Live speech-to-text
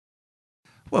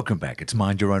Welcome back. It's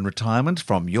Mind Your Own Retirement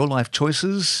from Your Life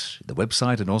Choices, the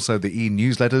website, and also the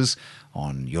e-newsletters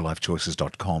on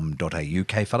yourlifechoices.com.au.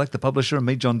 Kay Fallick, the publisher, and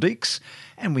me, John Deeks.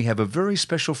 And we have a very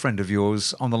special friend of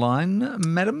yours on the line,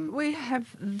 madam. We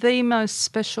have the most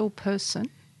special person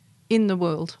in the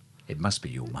world. It must be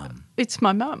your mum. It's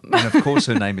my mum. And of course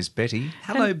her name is Betty.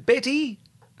 Hello, Betty.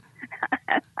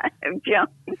 John.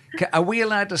 Are we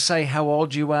allowed to say how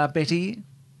old you are, Betty?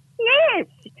 Yes,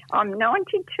 I'm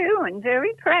 92 and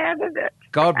very proud of it.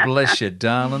 God bless you,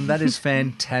 darling. That is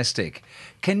fantastic.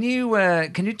 Can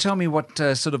you tell me what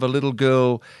sort of a little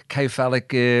girl Kay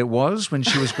Fallick was when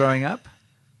she was growing up?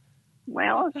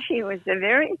 Well, she was a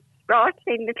very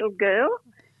sprightly little girl,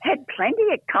 had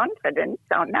plenty of confidence,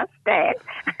 I must add,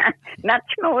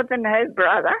 much more than her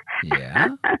brother. Yeah.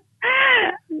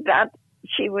 But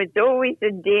she was always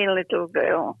a dear little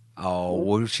girl. Oh,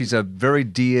 well, she's a very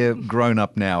dear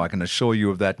grown-up now, I can assure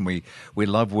you of that, and we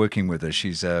love working with her.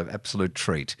 She's an absolute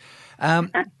treat.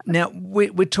 Now,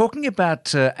 we're talking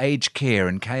about aged care,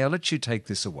 and Kay, I'll let you take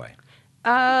this away.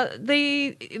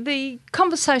 The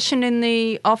conversation in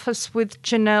the office with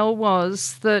Janelle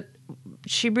was that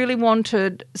she really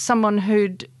wanted someone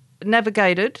who'd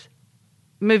navigated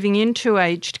moving into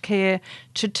aged care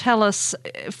to tell us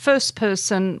first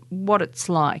person what it's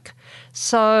like.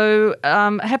 So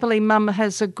happily Mum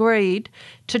has agreed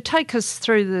to take us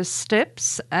through the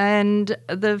steps, and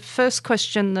the first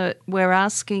question that we're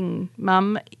asking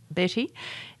Mum, Betty,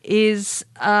 is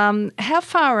how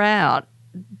far out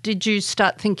did you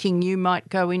start thinking you might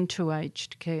go into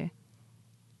aged care?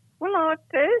 Well, I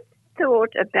first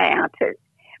thought about it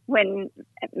when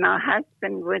my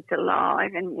husband was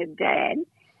alive and your dad,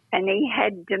 and he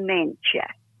had dementia.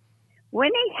 When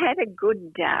he had a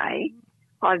good day,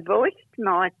 I voiced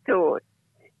my thoughts,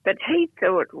 but he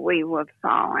thought we were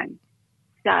fine,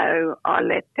 so I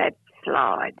let that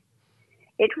slide.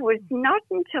 It was not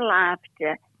until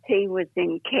after he was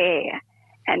in care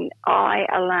and I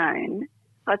alone,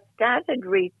 I started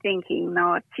rethinking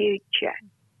my future.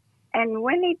 And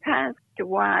when he passed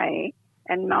away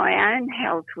and my own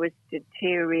health was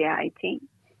deteriorating,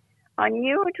 I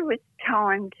knew it was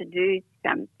time to do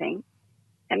something,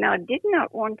 and I did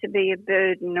not want to be a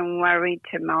burden and worry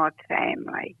to my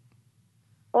family.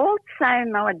 Also,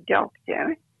 my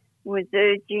doctor was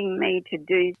urging me to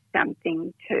do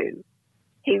something too.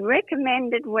 He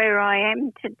recommended where I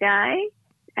am today,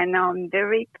 and I'm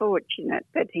very fortunate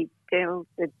that he still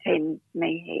attends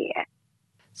me here.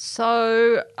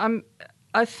 So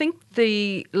I think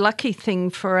the lucky thing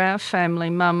for our family,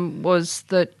 Mum, was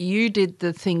that you did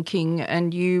the thinking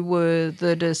and you were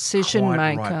the decision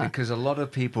maker. Right, because a lot of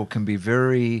people can be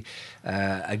very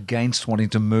against wanting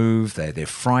to move. They're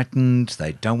frightened.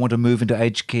 They don't want to move into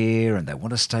aged care and they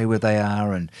want to stay where they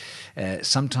are. And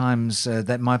sometimes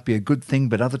that might be a good thing,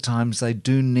 but other times they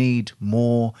do need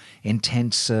more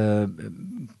intense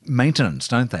maintenance,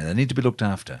 don't they? They need to be looked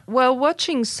after. Well,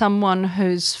 watching someone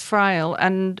who's frail,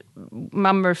 and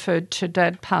Mum referred to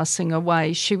Dad passing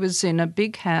away, she was in a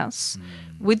big house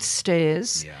with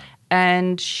stairs. Yeah.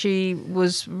 And she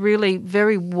was really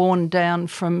very worn down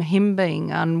from him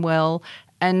being unwell.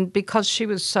 And because she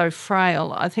was so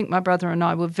frail, I think my brother and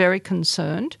I were very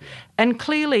concerned. And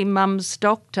clearly Mum's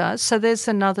doctor, so there's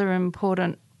another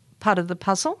important part of the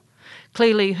puzzle.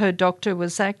 Clearly her doctor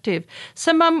was active.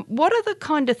 So, Mum, what are the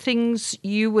kind of things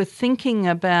you were thinking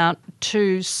about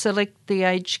to select the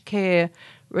aged care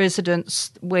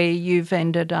residence where you've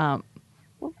ended up?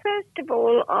 Well, first of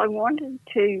all, I wanted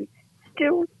to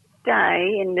still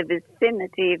stay in the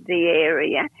vicinity of the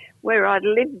area where I'd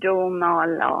lived all my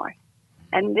life,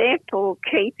 and therefore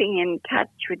keeping in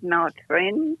touch with my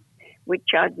friends,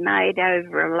 which I'd made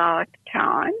over a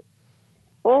lifetime.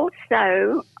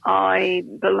 Also, I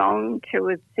belonged to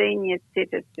a senior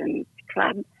citizens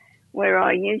club where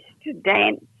I used to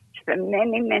dance for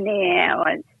many, many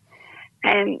hours,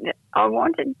 and I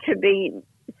wanted to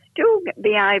still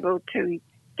be able to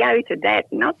go to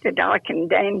that. Not that I can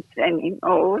dance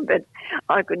anymore, but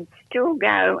I could still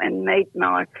go and meet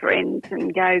my friends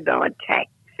and go by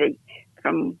taxi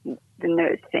from the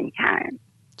nursing home.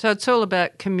 So it's all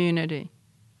about community.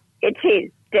 It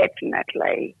is,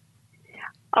 definitely.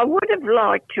 I would have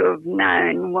liked to have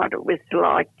known what it was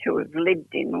like to have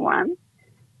lived in one,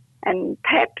 and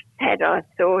perhaps had I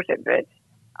thought of it,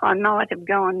 I might have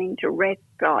gone into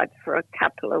respite for a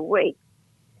couple of weeks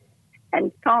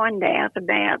and find out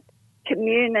about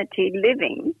community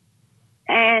living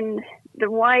and the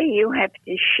way you have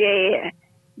to share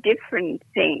different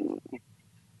things.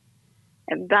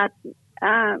 But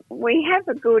we have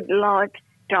a good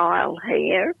lifestyle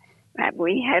here.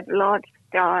 We have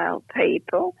lifestyle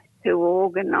people who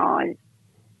organise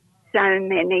so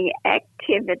many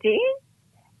activities,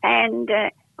 and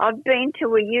I've been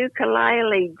to a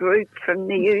ukulele group from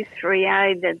the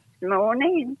U3A this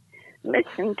morning and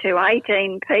listened to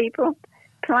 18 people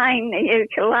playing the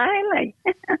ukulele.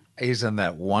 Isn't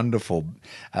that wonderful?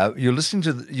 You're listening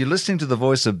to the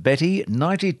voice of Betty,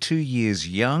 92 years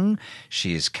young.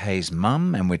 She is Kay's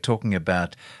mum, and we're talking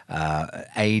about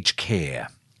aged care.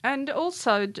 And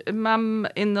also, Mum,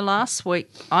 in the last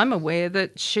week, I'm aware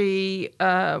that she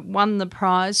won the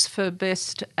prize for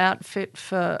best outfit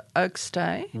for Oaks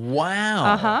Day.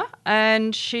 Wow.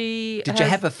 And she Did you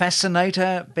have a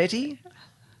fascinator, Betty?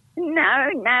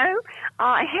 No.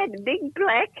 I had a big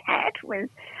black hat with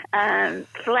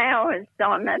flowers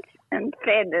on it and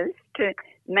feathers to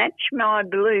match my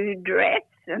blue dress,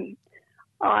 and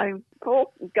I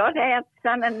got out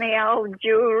some of the old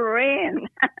jewellery and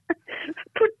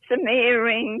put some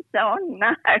earrings on.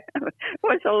 No, it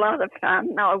was a lot of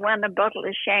fun. I won a bottle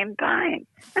of champagne.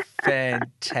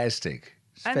 Fantastic.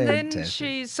 And then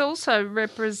she's also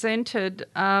represented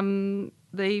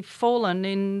the fallen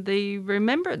in the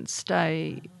Remembrance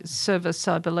Day service,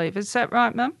 I believe. Is that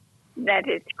right, Mum? That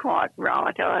is quite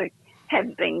right. I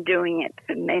have been doing it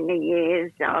for many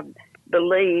years. I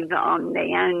believe I'm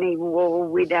the only war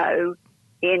widow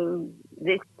in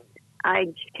this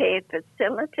aged care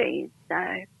facility.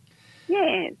 So,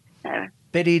 yes.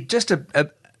 Betty, just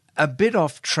a bit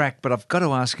off track, but I've got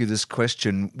to ask you this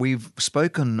question. We've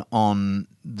spoken on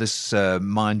this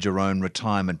Mind Your Own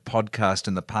Retirement podcast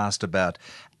in the past about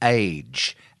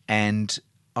age, and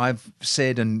I've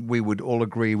said, and we would all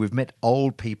agree, we've met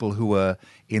old people who are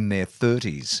in their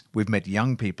 30s. We've met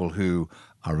young people who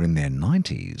are in their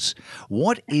 90s.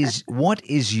 What are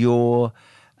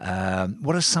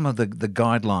some of the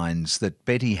guidelines that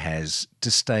Betty has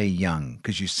to stay young?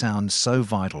 Because you sound so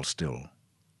vital still.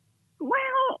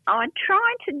 Well, I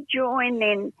try to join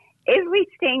in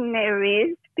everything there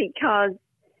is, because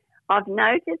I've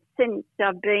noticed since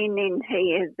I've been in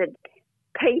here that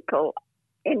people,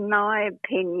 in my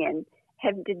opinion,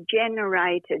 have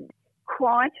degenerated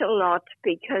quite a lot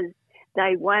because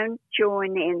they won't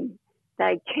join in.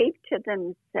 They keep to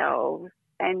themselves,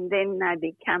 and then they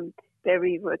become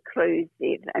very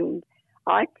reclusive. And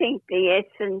I think the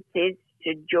essence is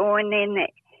to join in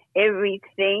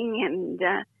everything, and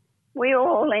we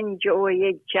all enjoy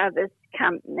each other's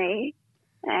company.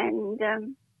 And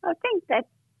I think that's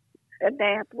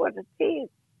about what it is.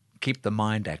 Keep the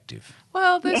mind active.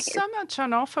 Well, there's so much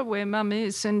on offer where Mum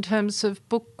is in terms of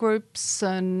book groups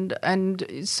and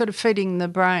sort of feeding the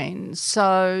brain.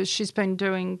 So she's been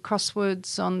doing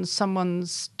crosswords on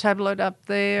someone's tablet up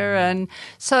there, and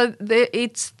so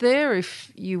it's there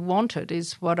if you want it,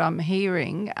 is what I'm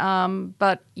hearing.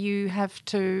 But you have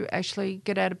to actually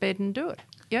get out of bed and do it.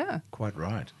 Yeah. Quite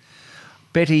right.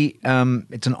 Betty,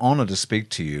 it's an honour to speak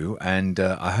to you, and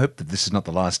I hope that this is not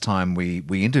the last time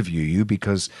we interview you,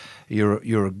 because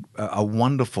you're a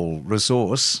wonderful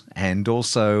resource and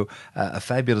also a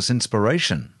fabulous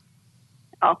inspiration.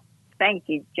 Oh, thank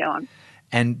you, John.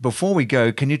 And before we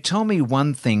go, can you tell me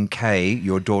one thing, Kay,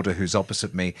 your daughter who's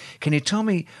opposite me, can you tell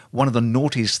me one of the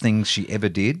naughtiest things she ever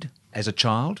did as a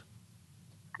child?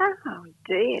 Oh,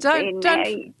 dear.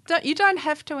 You don't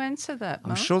have to answer that,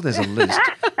 Mark. I'm sure there's a list.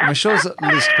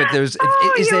 But there's...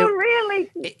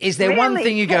 Is there one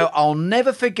thing you go, I'll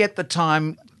never forget the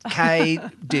time Kay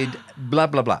did blah,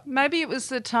 blah, blah? Maybe it was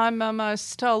the time Mum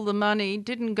stole the money,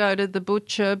 didn't go to the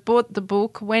butcher, bought the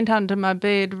book, went under my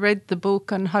bed, read the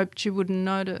book and hoped you wouldn't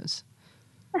notice.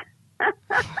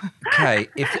 Okay,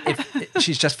 if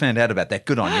she's just found out about that,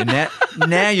 good on you.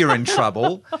 Now you're in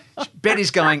trouble.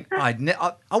 Betty's going, I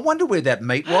wonder where that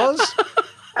meat was.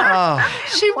 Oh.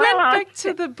 She went back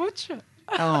to the butcher.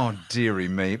 Oh, dearie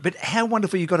me. But how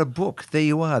wonderful you got a book. There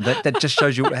you are. That just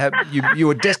shows you how you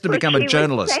were destined to become a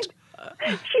journalist.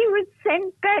 She was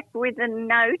sent back with a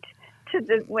note to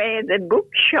where the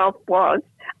bookshop was,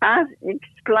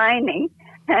 explaining,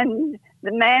 and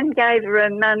the man gave her her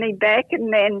money back,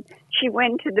 and then she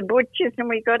went to the butcher's and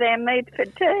we got our meat for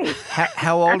tea.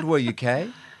 How old were you, Kay?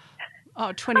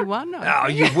 Oh, 21. Oh,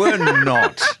 you were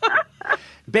not.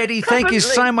 Betty, thank you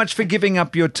so much for giving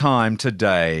up your time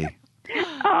today.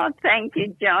 Oh, thank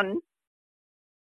you, John.